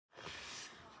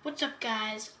What's up,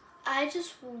 guys? I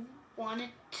just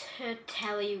wanted to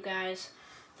tell you guys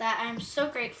that I'm so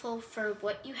grateful for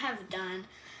what you have done,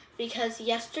 because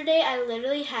yesterday I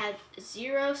literally had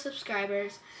 0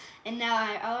 subscribers and now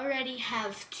I already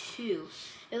have 2.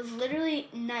 It was literally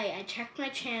night. I checked my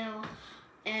channel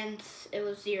and it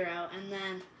was 0, and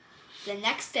then the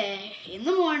next day in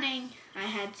the morning I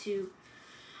had to.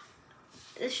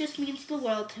 This just means the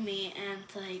world to me, and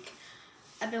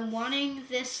I've been wanting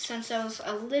this since I was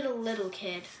a little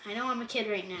kid. I know I'm a kid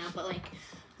right now, but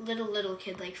little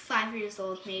kid, 5 years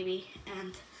old maybe,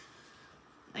 and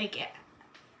I've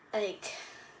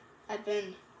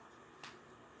been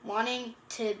wanting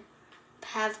to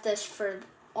have this for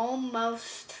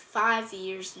almost 5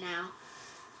 years now.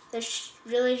 This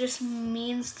really just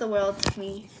means the world to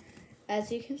me.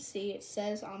 As you can see, it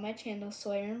says on my channel,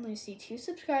 Sawyer and Lucy, 2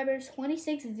 subscribers,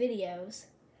 26 videos.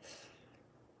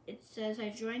 It says I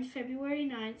joined February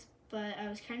 9th, but I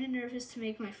was kind of nervous to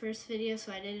make my first video,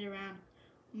 so I did it around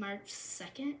March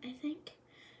 2nd, I think.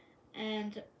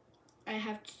 And I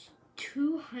have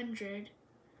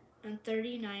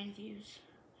 239 views.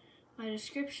 My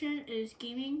description is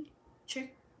gaming,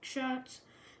 trick shots,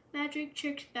 magic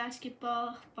tricks,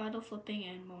 basketball, bottle flipping,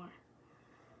 and more.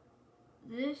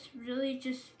 This really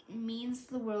just means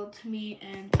the world to me,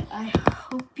 and I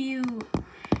hope you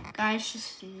guys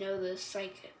just know this.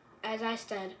 As I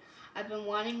said, I've been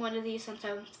wanting one of these since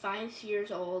I was 5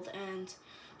 years old, and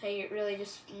it really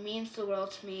just means the world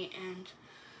to me, and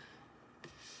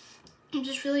I'm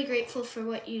just really grateful for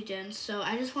what you did. So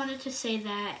I just wanted to say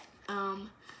that.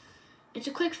 It's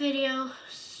a quick video,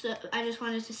 so I just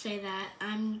wanted to say that.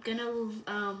 I'm gonna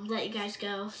let you guys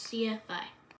go. See ya, bye.